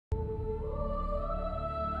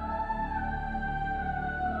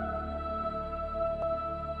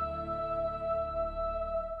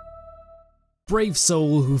brave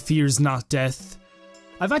soul who fears not death.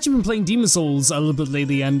 I've actually been playing Demon Souls a little bit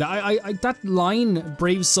lately, and that line,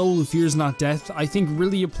 brave soul who fears not death, I think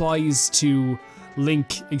really applies to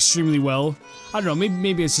Link extremely well. I don't know,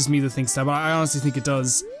 maybe it's just me that thinks that, but I honestly think it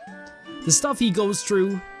does. The stuff he goes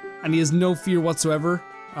through, and he has no fear whatsoever.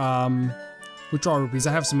 Withdraw rupees,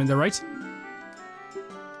 I have some in there, right?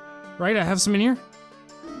 Right, I have some in here?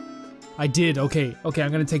 I did, okay, I'm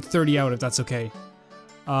gonna take 30 out if that's okay.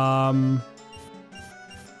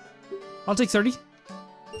 I'll take 30.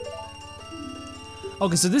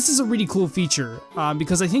 Okay, so this is a really cool feature,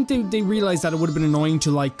 because I think they realized that it would have been annoying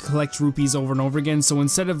to like collect rupees over and over again, so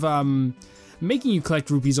instead of making you collect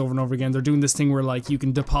rupees over and over again, they're doing this thing where like you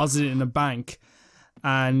can deposit it in a bank,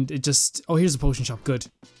 and it just... Oh, here's a potion shop, good.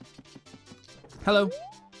 Hello.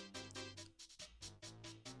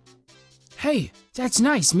 Hey, that's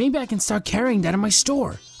nice, maybe I can start carrying that in my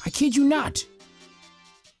store. I kid you not.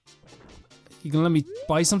 You can let me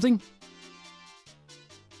buy something?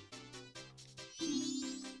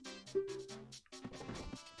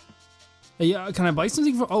 Yeah, can I buy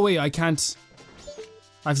something for- oh wait, I can't.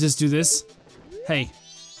 I have to just do this. Hey.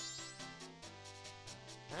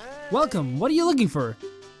 Welcome, what are you looking for?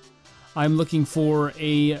 I'm looking for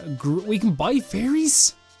we can buy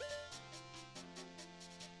fairies?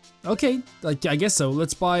 Okay, like, I guess so.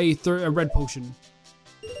 Let's buy a red potion.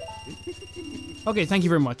 Okay, thank you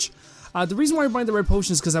very much. The reason why I'm buying the red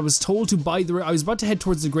potion is because I was told to buy I was about to head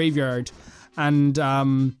towards the graveyard. And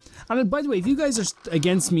by the way, if you guys are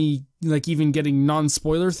against me, like, even getting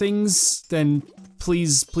non-spoiler things, then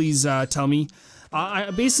please tell me.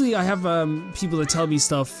 I basically have people that tell me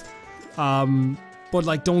stuff, but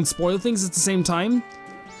like don't spoil things at the same time.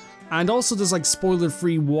 And also there's like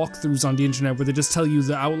spoiler-free walkthroughs on the internet where they just tell you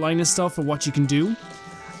the outline of stuff or what you can do.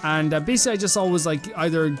 And basically I just always like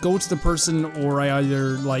either go to the person or I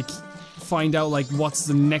either like find out like what's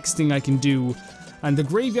the next thing I can do. And the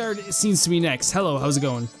graveyard seems to be next. Hello, how's it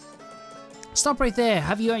going? Stop right there.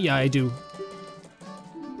 Have you? Yeah, I do.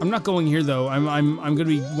 I'm not going here though. I'm gonna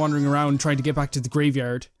be wandering around trying to get back to the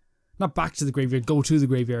graveyard. Not back to the graveyard. Go to the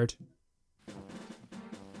graveyard.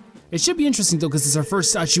 It should be interesting though, because it's our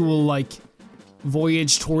first actual like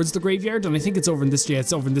voyage towards the graveyard, and I think it's over in this. Yeah,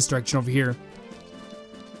 it's over in this direction over here.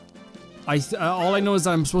 All I know is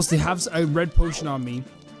that I'm supposed to have a red potion on me,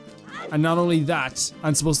 and not only that,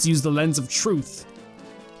 I'm supposed to use the lens of truth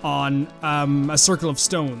on a circle of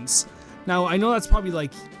stones. Now, I know that's probably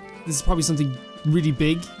like, this is probably something really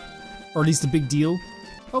big, or at least a big deal.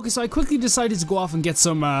 Okay, so I quickly decided to go off and get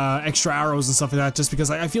some extra arrows and stuff like that, just because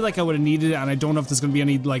I feel like I would have needed it, and I don't know if there's going to be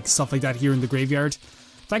any like stuff like that here in the graveyard.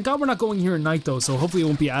 Thank God we're not going here at night though, so hopefully it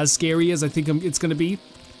won't be as scary as I think it's going to be.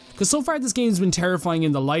 Because so far this game's been terrifying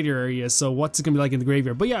in the lighter areas, so what's it going to be like in the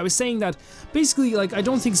graveyard? But yeah, I was saying that, basically, like, I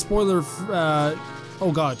don't think spoiler,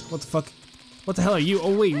 oh god, what the fuck? What the hell are you?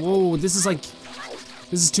 Oh wait, whoa, this is like,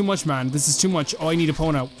 this is too much, man. This is too much. Oh, I need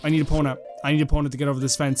Epona. I need Epona. I need Epona to get over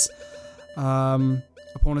this fence.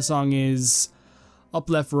 Epona song is up,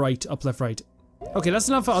 left, right, up, left, right. Okay, that's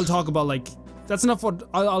enough. I'll talk about, like, that's enough. What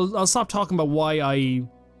I'll stop talking about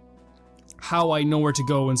how I know where to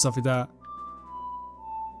go and stuff like that.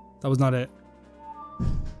 That was not it.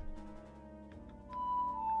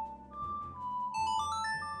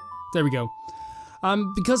 There we go.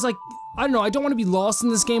 Because like, I don't know, I don't want to be lost in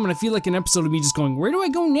this game, and I feel like an episode of me just going, where do I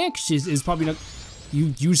go next is probably not...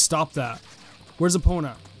 You stop that. Where's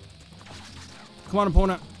Epona? Come on,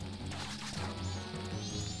 Epona.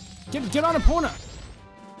 Get on, Epona!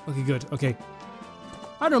 Okay, good, okay.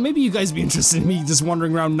 I don't know, maybe you guys would be interested in me just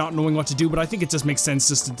wandering around not knowing what to do, but I think it just makes sense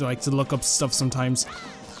just to, like, to look up stuff sometimes.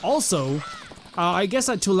 Also, I guess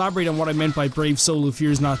to elaborate on what I meant by brave soul who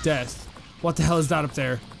fears not death. What the hell is that up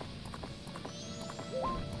there?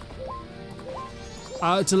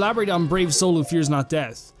 To elaborate on brave soul who fears not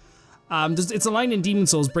death. It's a line in Demon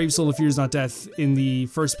Souls, brave soul who fears not death, in the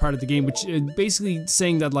first part of the game, which is basically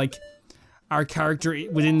saying that, like, our character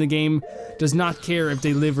within the game does not care if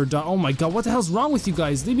they live or die. Oh my god, what the hell's wrong with you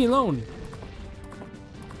guys? Leave me alone.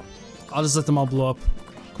 I'll just let them all blow up.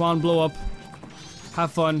 Come on, blow up.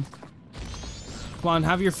 Have fun. Come on,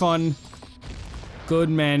 have your fun. Good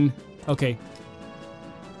men. Okay.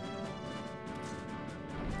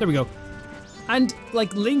 There we go. And,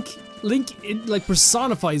 like, Link, it, like,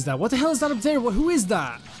 personifies that. What the hell is that up there? Who is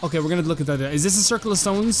that? Okay, we're gonna look at that. Is this a circle of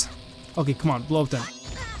stones? Okay, come on, blow up then.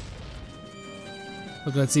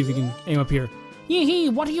 Okay, let's see if we can aim up here. Yee-hee,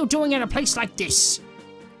 what are you doing in a place like this?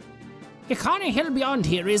 Ikana Hill beyond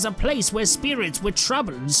here is a place where spirits with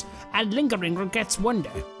troubles and lingering regrets wander.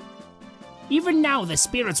 Even now the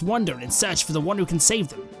spirits wander in search for the one who can save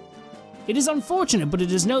them. It is unfortunate, but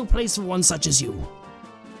it is no place for one such as you.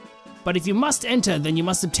 But if you must enter, then you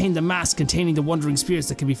must obtain the mask containing the wandering spirits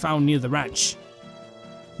that can be found near the ranch.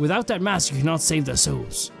 Without that mask, you cannot save their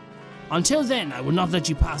souls. Until then, I will not let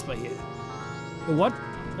you pass by here. What?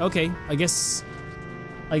 Okay, I guess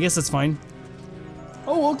that's fine.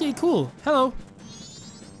 Oh, okay, cool. Hello.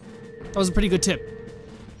 That was a pretty good tip.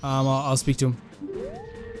 I'll speak to him.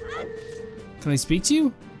 Can I speak to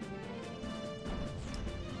you?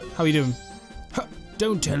 How are you doing? Huh,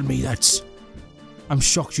 don't tell me that. I'm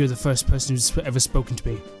shocked you're the first person who's ever spoken to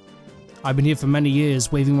me. I've been here for many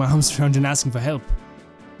years, waving my arms around and asking for help.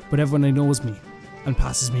 But everyone ignores me and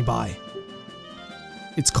passes me by.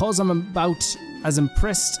 It's cause I'm about as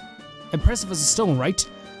impressive as a stone, right?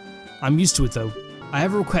 I'm used to it though. I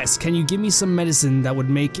have a request. Can you give me some medicine that would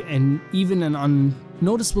make even an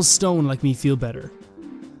unnoticeable stone like me feel better?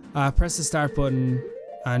 Press the start button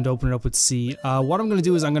and open it up with C. What I'm gonna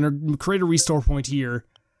do is I'm gonna create a restore point here,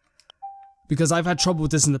 because I've had trouble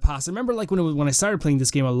with this in the past. I remember like when I started playing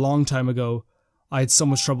this game a long time ago, I had so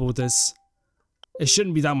much trouble with this. It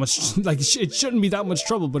shouldn't be that much, like, it shouldn't be that much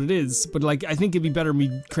trouble, but it is. But, like, I think it'd be better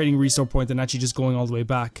me creating a restore point than actually just going all the way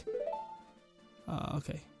back.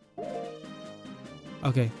 Okay.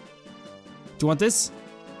 Okay. Do you want this?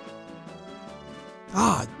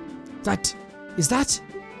 Ah, is that?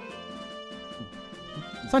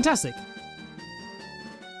 Fantastic.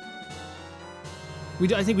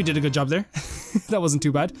 I think we did a good job there. That wasn't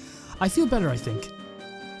too bad. I feel better, I think.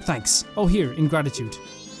 Thanks. Oh, here, in gratitude.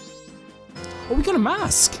 Oh, we got a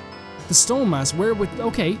mask! The stone mask,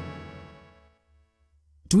 okay.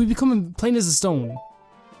 Do we become plain as a stone?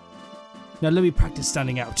 Now let me practice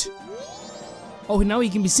standing out. Oh, now he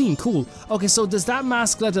can be seen, cool. Okay, so does that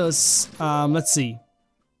mask let us, let's see.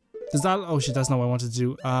 Does that, oh shit, that's not what I wanted to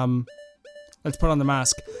do. Let's put on the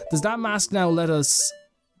mask. Does that mask now let us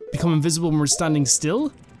become invisible when we're standing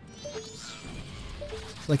still?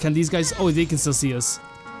 Like, can these guys, oh, they can still see us.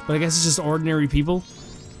 But I guess it's just ordinary people.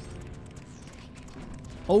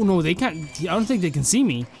 Oh no, they can't, I don't think they can see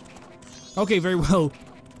me. Okay, very well.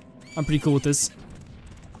 I'm pretty cool with this.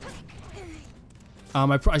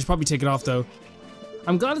 I should probably take it off though.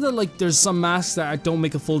 I'm glad that like there's some masks that don't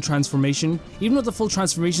make a full transformation. Even though the full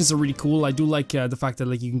transformations are really cool, I do like the fact that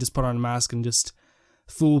like you can just put on a mask and just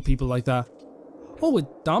fool people like that. Oh, with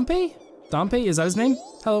Dompe? Dompe, is that his name?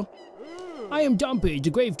 Hello. I am Dompe,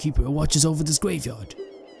 the gravekeeper who watches over this graveyard.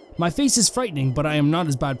 My face is frightening, but I am not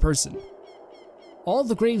as bad person. All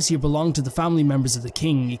the graves here belong to the family members of the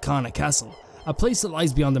king, KNUCKLE, a place that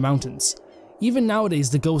lies beyond the mountains. Even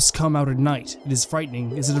nowadays, the ghosts come out at night. It is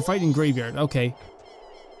frightening. Is it a frightening graveyard? Okay.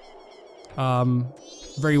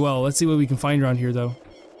 Very well. Let's see what we can find around here, though.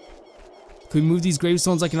 Can we move these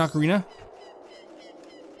gravestones like an ocarina?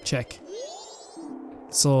 Check.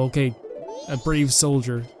 So, okay. A brave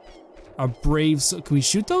soldier. A brave can we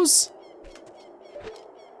shoot those?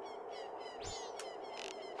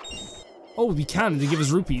 Oh, we can. They give us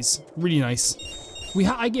rupees. Really nice.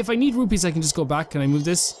 If I need rupees, I can just go back. Can I move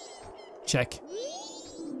this? Check.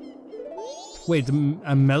 Wait,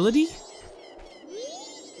 a melody?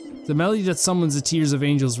 The melody that summons the tears of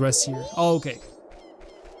angels rests here. Oh, okay.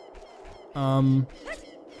 Do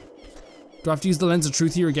I have to use the lens of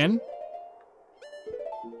truth here again?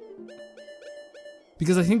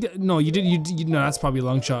 Because I think that, no, no, that's probably a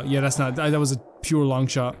long shot. Yeah, that's not, that was a pure long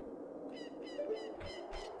shot.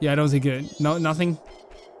 Yeah, I don't think it, no, nothing.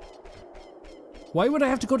 Why would I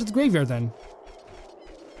have to go to the graveyard then?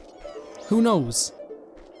 Who knows?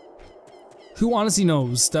 Who honestly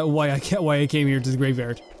knows that why I came here to the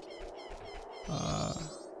graveyard?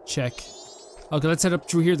 Check. Okay, let's head up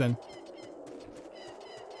through here then.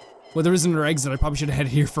 Well, there isn't another exit. I probably should head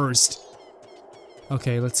here first.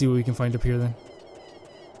 Okay, let's see what we can find up here then.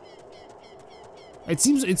 It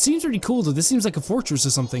seems pretty cool though. This seems like a fortress or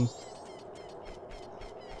something.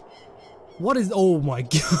 What is? Oh my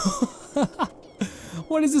god!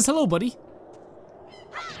 What is this? Hello, buddy.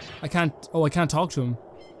 I can't. Oh, I can't talk to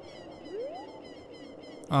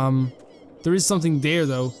him. There is something there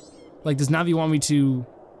though. Like, does Navi want me to?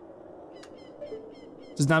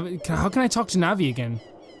 Does Navi? How can I talk to Navi again?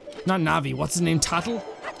 Not Navi. What's his name? Tattle?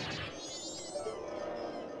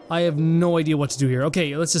 I have no idea what to do here.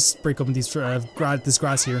 Okay, let's just break open these this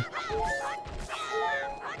grass here.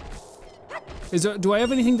 Is there? Do I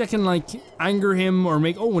have anything that can like anger him or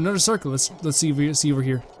make? Oh, another circle. Let's see over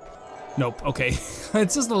here. Nope. Okay,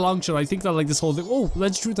 it's just a long shot. I think that like this whole thing. Oh,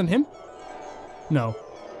 Ledge Truth on him? No.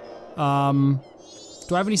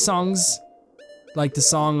 Do I have any songs? Like the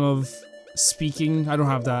song of speaking? I don't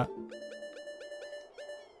have that.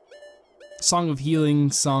 Song of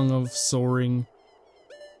healing, song of soaring,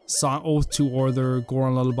 Song, Oath to Order,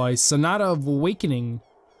 Goron Lullaby, Sonata of Awakening.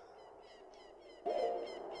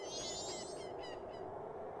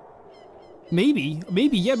 Maybe,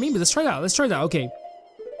 yeah, maybe. Let's try that. Okay.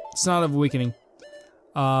 Sonata of Awakening.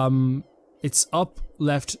 It's up,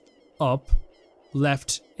 left,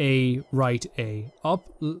 A, right, A. Up,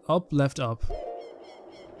 left, up.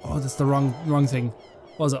 Oh, that's the wrong thing.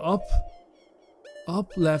 What was it?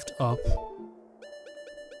 Up, left, up.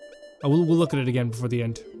 We'll look at it again before the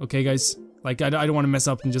end. Okay, guys? Like, I don't want to mess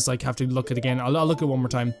up and just, like, have to look at it again. I'll look at it one more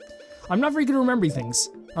time. I'm not very good at remembering things.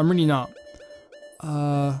 I'm really not.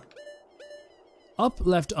 Up,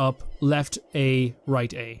 left, A,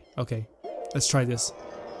 right, A. Okay. Let's try this.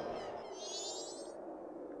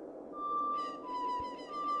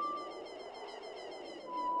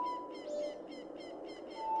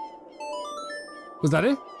 Was that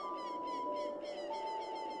it?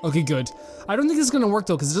 Okay, good. I don't think this is gonna work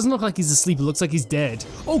though, because it doesn't look like he's asleep. It looks like he's dead.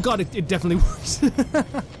 Oh god, it definitely works.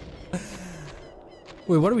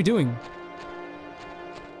 Wait, what are we doing?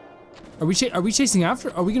 Are we chasing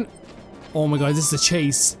after? Are we gonna? Oh my god, this is a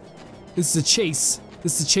chase. This is a chase.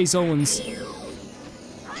 This is Chase Owens.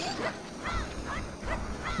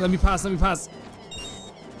 Let me pass. Let me pass.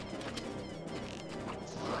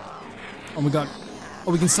 Oh my god.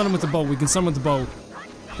 Oh, we can stun him with the bow. We can stun him with the bow.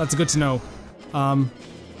 That's good to know.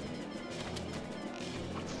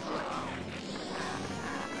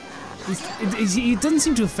 It doesn't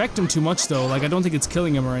seem to affect him too much though. Like, I don't think it's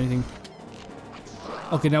killing him or anything.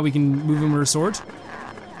 Okay, now we can move him with a sword.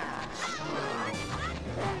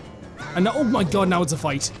 And now, oh my god, now it's a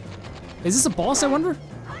fight. Is this a boss, I wonder?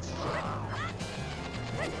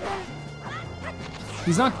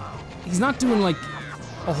 He's not doing like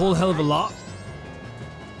a whole hell of a lot.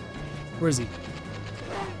 Where is he?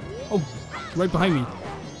 Oh, right behind me.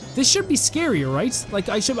 This should be scarier, right? Like,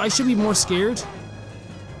 I should be more scared.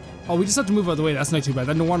 Oh, we just have to move out of the way. That's not too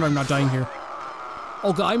bad. No wonder I'm not dying here.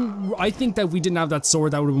 Oh god, I think that if we didn't have that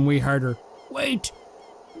sword, that would have been way harder. Wait!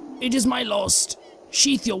 It is my lost.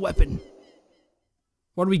 Sheath your weapon.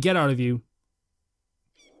 What do we get out of you?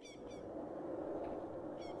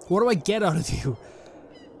 What do I get out of you?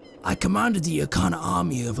 I commanded the Akana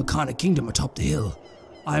army of Akana Kingdom atop the hill.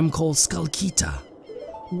 I am called Skullkeeta.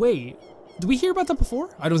 Wait, did we hear about that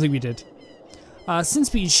before? I don't think we did. Since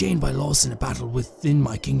being shamed by loss in a battle within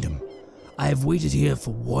my kingdom, I have waited here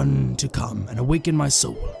for one to come and awaken my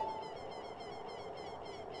soul.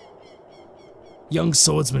 Young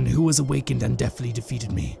swordsman who has awakened and deftly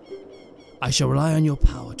defeated me, I shall rely on your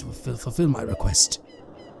power to fulfill my request.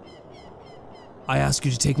 I ask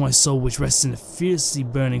you to take my soul which rests in a fiercely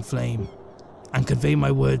burning flame and convey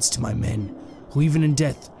my words to my men who even in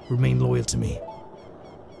death remain loyal to me.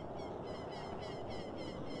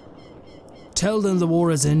 Tell them the war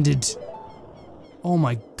has ended. Oh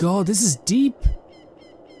my god, this is deep.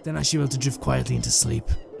 Then I should be able to drift quietly into sleep.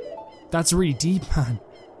 That's really deep, man.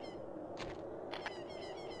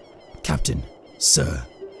 Captain, sir.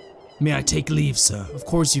 May I take leave, sir? Of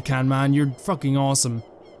course you can, man. You're fucking awesome.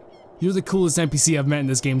 You're the coolest NPC I've met in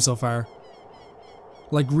this game so far.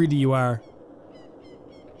 Like, really you are.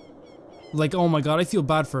 Like, oh my god, I feel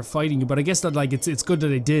bad for fighting you, but I guess that, like, it's good that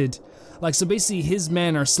they did. Like, so basically his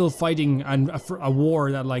men are still fighting a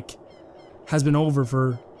war that, like, has been over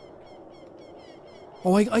for...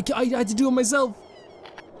 Oh, I had to do it myself!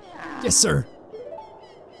 Yes, sir!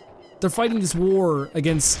 They're fighting this war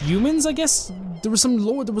against humans, I guess? There was a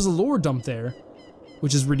lore dump there,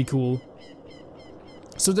 which is really cool.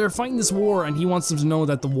 So they're fighting this war and he wants them to know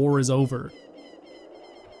that the war is over.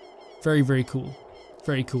 Very, very cool.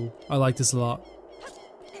 Very cool. I like this a lot.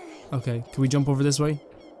 Okay, can we jump over this way?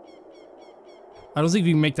 I don't think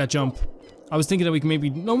we can make that jump. I was thinking that we can maybe...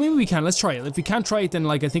 No, maybe we can. Let's try it. If we can't try it, then,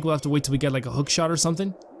 like, I think we'll have to wait till we get, like, a hook shot or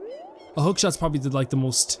something. A hook shot's probably, the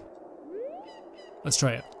most... Let's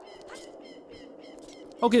try it.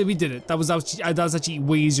 Okay, we did it. That was actually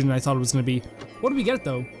way easier than I thought it was going to be. What did we get,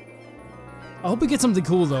 though? I hope we get something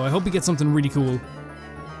cool, though. I hope we get something really cool.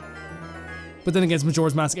 But then against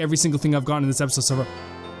Majora's Mask, every single thing I've gotten in this episode so far.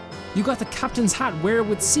 You got the captain's hat, wear it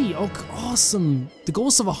with C. Oh, awesome. The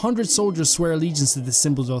ghosts of 100 soldiers swear allegiance to this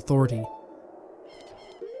symbol of authority.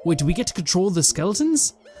 Wait, do we get to control the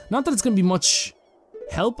skeletons? Not that it's gonna be much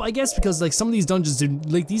help, I guess, because like some of these dungeons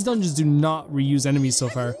do not reuse enemies so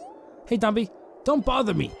far. Hey, Dambi, don't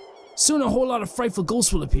bother me. Soon a whole lot of frightful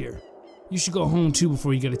ghosts will appear. You should go home too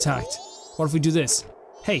before you get attacked. What if we do this?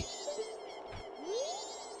 Hey.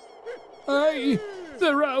 Hey,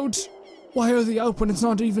 they're out. Why are they out when it's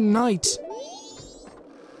not even night?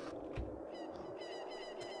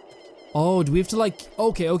 Oh, do we have to like...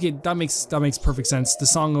 Okay, that makes perfect sense. The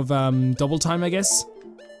song of double time, I guess.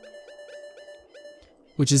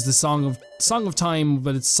 which is the Song of Time,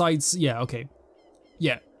 but it's sides. Yeah, okay.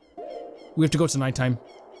 Yeah. We have to go to nighttime.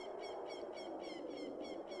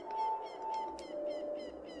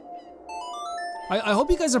 I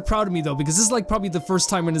hope you guys are proud of me though, because this is like probably the first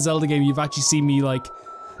time in a Zelda game you've actually seen me like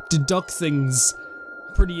deduct things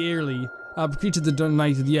pretty early. Creature the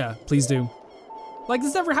night, yeah, please do. Like,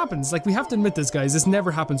 this never happens. Like, we have to admit this, guys. This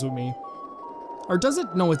never happens with me. Or does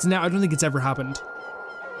it? No, it's now. I don't think it's ever happened.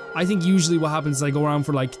 I think usually what happens is I go around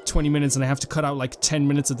for like 20 minutes and I have to cut out like 10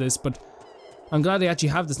 minutes of this, but I'm glad I actually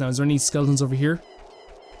have this now. Is there any skeletons over here?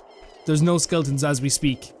 There's no skeletons as we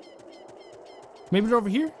speak. Maybe they're over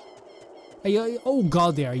here? Oh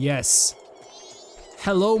god, they are, yes.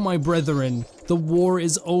 Hello, my brethren. The war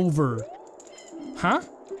is over. Huh?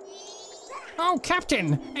 Oh,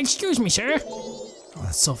 Captain! Excuse me, sir. Oh,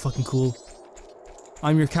 that's so fucking cool.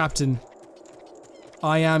 I'm your captain.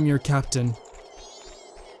 I am your captain.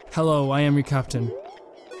 Hello, I am your captain.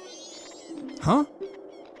 Huh?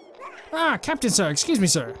 Ah, Captain, sir. Excuse me,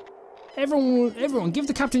 sir. Everyone, give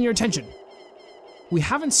the captain your attention. We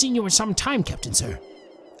haven't seen you in some time, Captain, sir.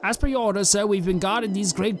 As per your orders, sir, we've been guarding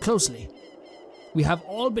these graves closely. We have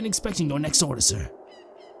all been expecting your next order, sir.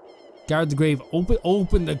 Guard the grave.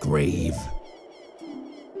 Open the grave.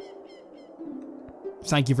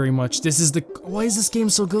 Thank you very much. This is the... Why is this game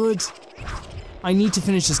so good? I need to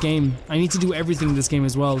finish this game. I need to do everything in this game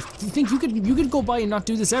as well. Do you think you could go by and not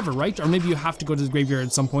do this ever, right? Or maybe you have to go to the graveyard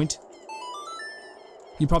at some point.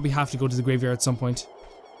 You probably have to go to the graveyard at some point.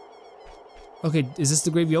 Okay, is this the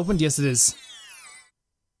grave you opened? Yes, it is.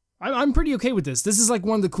 I'm pretty okay with this. This is like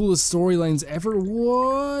one of the coolest storylines ever.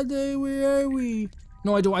 What? Where are we?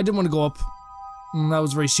 No, I didn't want to go up. That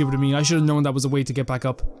was very stupid of me. I should have known that was a way to get back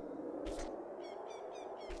up.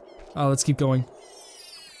 Let's keep going.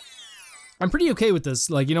 I'm pretty okay with this.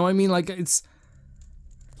 Like, you know what I mean? Like, it's...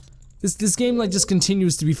 This game, like, just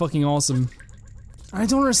continues to be fucking awesome. I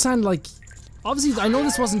don't understand, like... Obviously, I know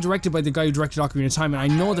this wasn't directed by the guy who directed Ocarina of Time, and I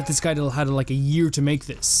know that this guy had like a year to make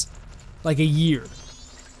this. Like, a year.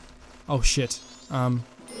 Oh, shit. Like,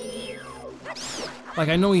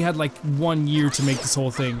 I know he had, like, 1 year to make this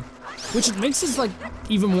whole thing. Which makes this, like,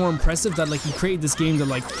 even more impressive that, like, he created this game that,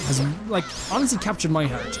 like, has, like, honestly captured my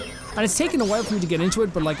heart. And it's taken a while for me to get into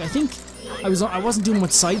it, but, like, I think I wasn't doing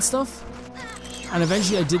much side stuff. And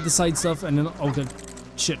eventually I did the side stuff, and then, oh, good.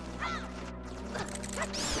 Shit.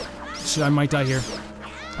 Shit, I might die here.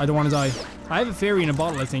 I don't want to die. I have a fairy in a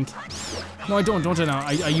bottle, I think. No, I don't I now?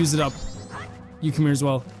 I used it up. You come here as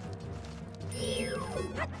well.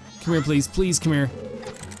 Come here, please. Please, come here.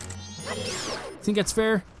 Think that's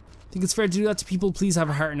fair? Think it's fair to do that to people? Please have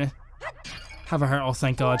a heart in it. Have a heart. Oh,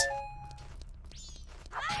 thank God.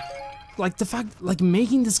 Like, the fact, like,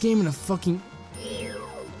 making this game in a fucking...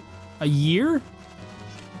 A year?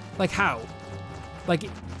 Like, how? Like,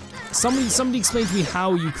 somebody explain to me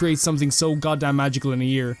how you create something so goddamn magical in a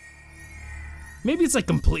year. Maybe it's, like,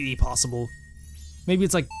 completely possible. Maybe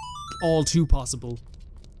it's, like, all too possible.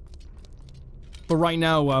 But right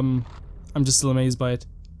now, I'm just still amazed by it.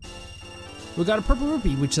 We got a purple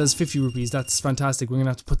rupee, which has 50 rupees. That's fantastic. We're gonna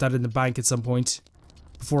have to put that in the bank at some point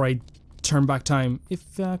before I turn back time.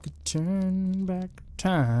 If I could turn back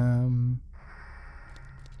time.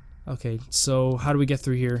 Okay, so how do we get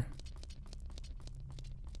through here?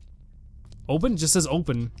 Open? It just says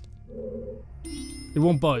open. It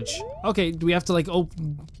won't budge. Okay, do we have to like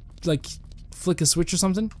flick a switch or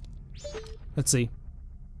something? Let's see.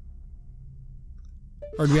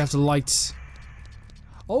 Or do we have to light...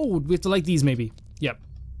 Oh, we have to light these maybe. Yep.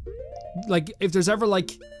 Like, if there's ever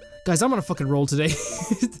like... Guys, I'm on a fucking roll today.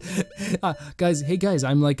 Guys, hey guys,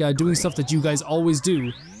 I'm like doing stuff that you guys always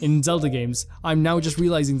do in Zelda games. I'm now just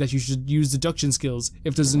realizing that you should use deduction skills.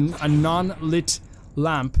 If there's a non-lit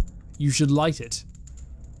lamp, you should light it.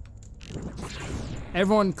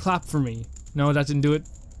 Everyone clap for me. No, that didn't do it.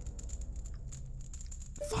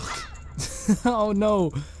 Fuck. Oh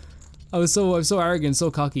no. I'm so arrogant,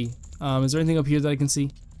 so cocky. Is there anything up here that I can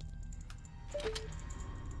see?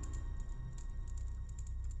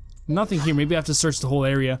 Nothing here. Maybe I have to search the whole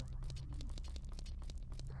area.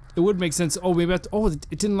 It would make sense. Oh, maybe I have to... Oh, it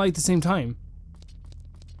didn't light at the same time.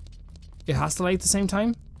 It has to light at the same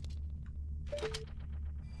time?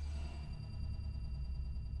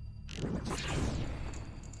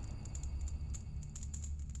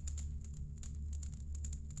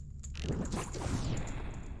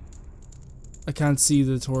 I can't see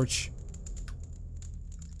the torch.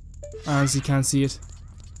 I honestly can't see it.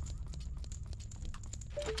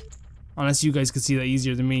 Unless you guys could see that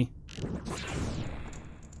easier than me.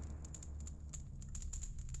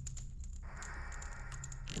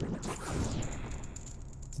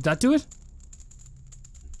 Did that do it?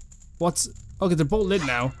 What's... Okay, they're both lit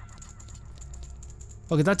now.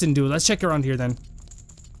 Okay, that didn't do it. Let's check around here then.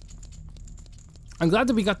 I'm glad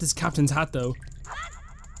that we got this captain's hat though.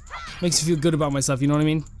 Makes me feel good about myself, you know what I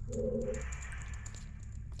mean?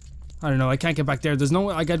 I don't know, I can't get back there. There's no...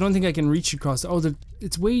 Like, I don't think I can reach across... Oh,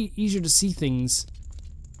 it's way easier to see things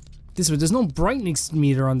this way. There's no brightness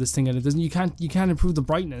meter on this thing, and it doesn't... You can't improve the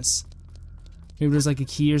brightness. Maybe there's like a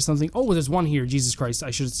key or something. Oh, there's one here. Jesus Christ. I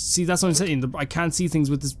should... See, that's what I'm saying. I can't see things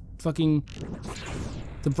with this fucking...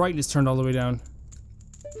 The brightness turned all the way down.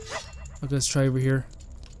 Okay, let's try over here.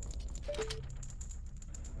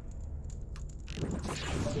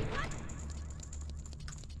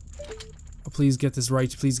 Oh, please get this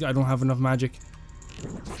right. Please, I don't have enough magic.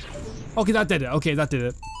 Okay, that did it. Okay, that did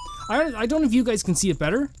it. I don't know if you guys can see it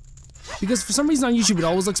better. Because for some reason on YouTube it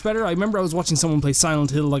always looks better. I remember I was watching someone play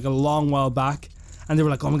Silent Hill like a long while back. And they were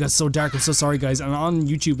like, oh my god, it's so dark. I'm so sorry, guys. And on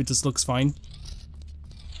YouTube it just looks fine.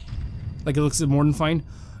 Like it looks more than fine.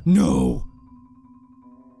 No!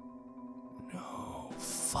 No.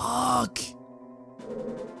 Fuck!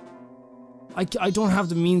 I don't have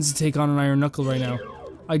the means to take on an Iron Knuckle right now.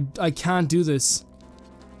 I can't do this.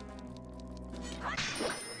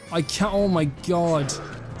 I can't. Oh my god.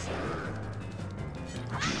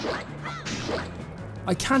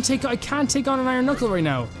 I can't take on an Iron Knuckle right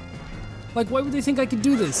now. Like, why would they think I could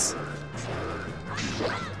do this?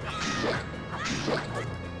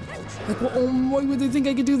 Like, why would they think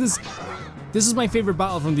I could do this? This is my favorite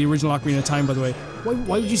battle from the original Ocarina of Time, by the way.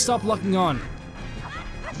 Why would you stop locking on?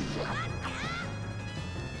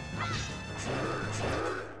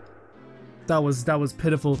 That was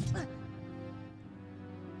pitiful.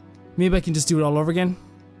 Maybe I can just do it all over again.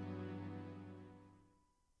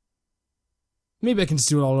 Maybe I can just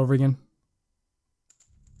do it all over again.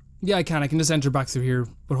 Yeah, I can just enter back through here,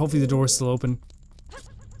 but hopefully the door is still open.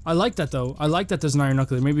 I like that though. I like that there's an Iron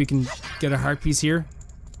Knuckle. Maybe we can get a heart piece here.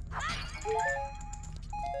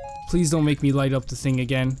 Please don't make me light up the thing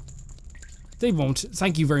again. They won't.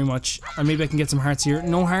 Thank you very much. Or maybe I can get some hearts here.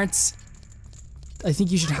 No hearts? I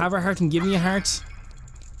think you should have a heart and give me a heart.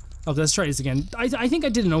 Okay, let's try this again. I think I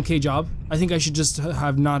did an okay job. I think I should just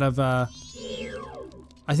have not have,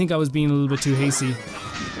 I think I was being a little bit too hasty.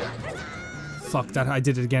 Fuck that, I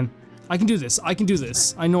did it again. I can do this. I can do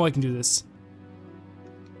this. I know I can do this.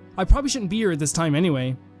 I probably shouldn't be here at this time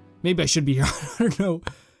anyway. Maybe I should be here. I don't know.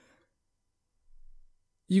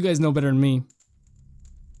 You guys know better than me.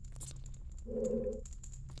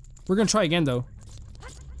 We're gonna try again though.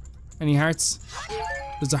 Any hearts?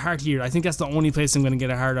 There's a heart here. I think that's the only place I'm gonna get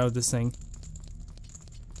a heart out of this thing.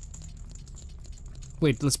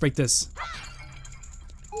 Wait, let's break this.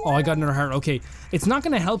 Oh, I got another heart. Okay. It's not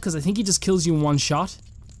gonna help because I think he just kills you in one shot.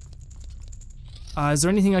 Is there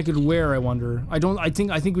anything I could wear, I wonder? I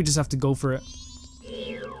think we just have to go for it.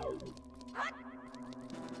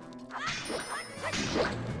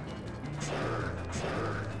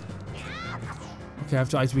 Okay, I have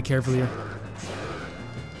to be careful here.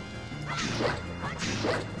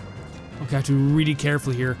 Okay, I have to be really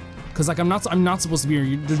careful here. Cause like I'm not supposed to be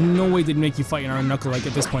here. There's no way they'd make you fight an Iron Knuckle like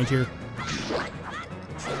at this point here.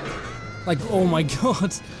 Like, oh my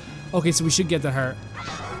god. Okay, so we should get that heart.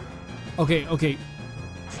 Okay, okay.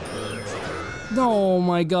 Oh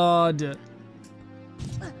my god.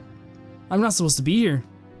 I'm not supposed to be here.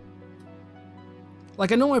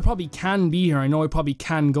 Like, I know I probably can be here. I know I probably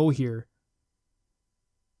can go here.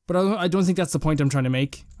 But I don't think that's the point I'm trying to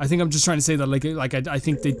make. I think I'm just trying to say that I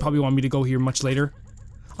think they'd probably want me to go here much later.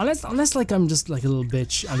 Unless like I'm just like a little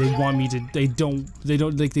bitch and they want me to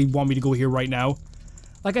they want me to go here right now.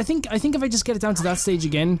 Like I think if I just get it down to that stage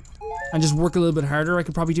again and just work a little bit harder, I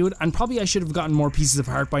could probably do it. And probably I should have gotten more pieces of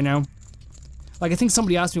heart by now. Like I think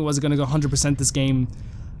somebody asked me was it gonna go 100% this game.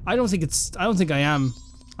 I don't think I am.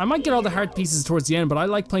 I might get all the heart pieces towards the end, but I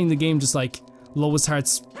like playing the game just like lowest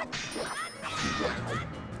hearts.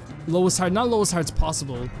 Not lowest hearts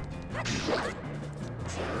possible.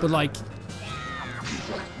 But like,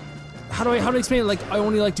 how do I explain it? Like, I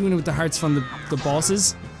only like doing it with the hearts from the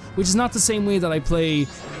bosses, which is not the same way that I play.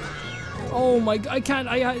 Oh my, I can't,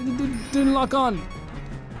 I didn't lock on.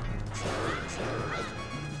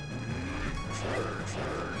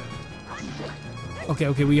 Okay,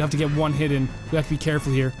 okay, we have to get one hit in. We have to be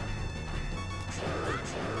careful here.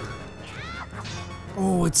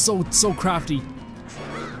 Oh, it's so crafty.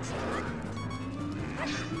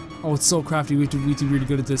 Oh, it's so crafty. We have to be really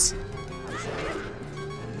good at this.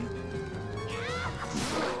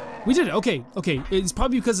 We did it. Okay, okay. It's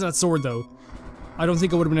probably because of that sword, though. I don't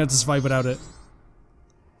think I would have been able to survive without it.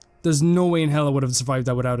 There's no way in hell I would have survived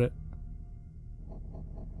that without it.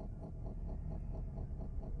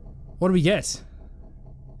 What do we get?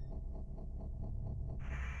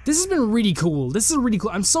 This has been really cool. This is really cool.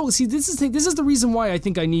 I'm so see. This is the reason why I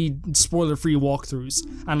think I need spoiler-free walkthroughs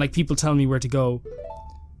and like people telling me where to go.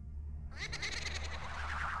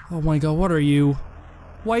 Oh my god, what are you?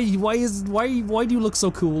 Why do you look so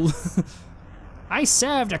cool? I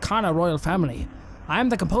served a Kana royal family. I am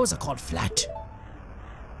the composer called Flat.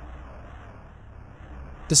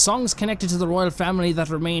 The songs connected to the royal family that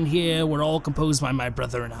remain here were all composed by my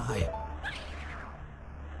brother and I.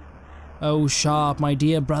 Oh, Sharp, my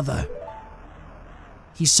dear brother.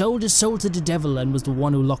 He sold his soul to the devil and was the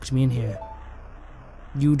one who locked me in here.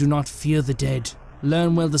 You do not fear the dead.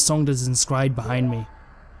 Learn well the song that is inscribed behind me.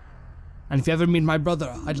 And if you ever meet my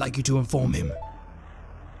brother, I'd like you to inform him.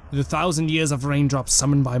 The 1,000 years of raindrops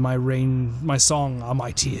summoned by my song are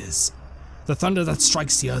my tears. The thunder that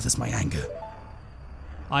strikes the earth is my anger.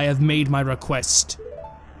 I have made my request.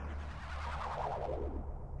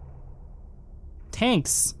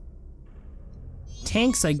 Thanks.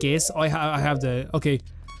 Thanks, I guess. Oh, I have the... Okay.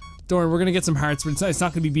 Don't worry, we're gonna get some hearts, but it's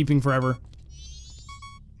not gonna be beeping forever.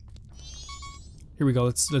 Here we go,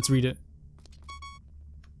 let's read it.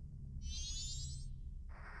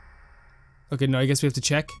 Okay, no, I guess we have to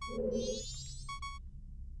check.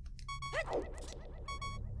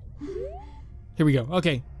 Here we go,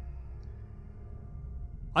 okay.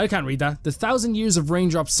 I can't read that. The 1,000 years of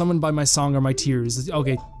raindrops summoned by my song are my tears.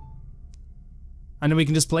 Okay. And then we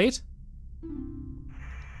can just play it?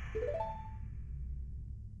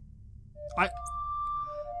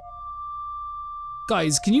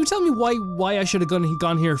 Guys, can you tell me why I should have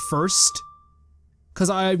gone here first? Cause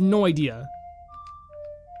I have no idea.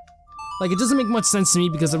 Like, it doesn't make much sense to me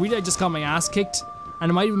because I just got my ass kicked, and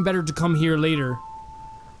it might have been better to come here later.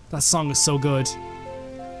 That song is so good.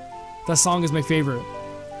 That song is my favorite.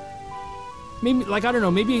 Maybe, like, I don't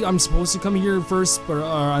know, maybe I'm supposed to come here first, but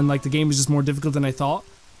and like the game is just more difficult than I thought.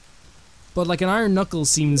 But like an Iron Knuckle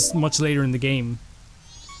seems much later in the game.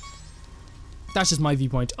 That's just my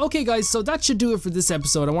viewpoint. Okay guys, so that should do it for this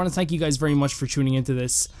episode. I want to thank you guys very much for tuning into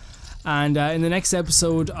this. And in the next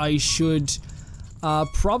episode, I should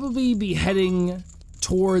probably be heading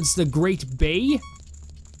towards the Great Bay,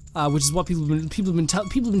 which is what people have been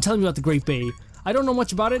telling me about the Great Bay. I don't know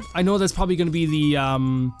much about it. I know that's probably going to be the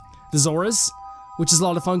Zoras, which is a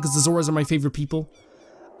lot of fun because the Zoras are my favorite people.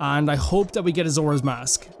 And I hope that we get a Zora's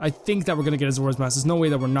mask. I think that we're going to get a Zora's mask. There's no way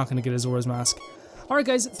that we're not going to get a Zora's mask. Alright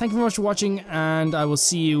guys, thank you very much for watching, and I will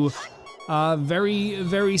see you very,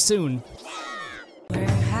 very soon. Where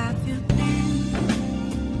have you been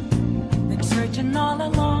searching all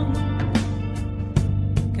along,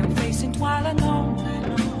 confessing while alone,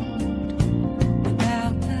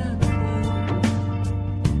 without a clue,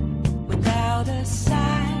 without a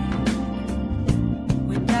sign,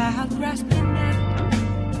 without grasping.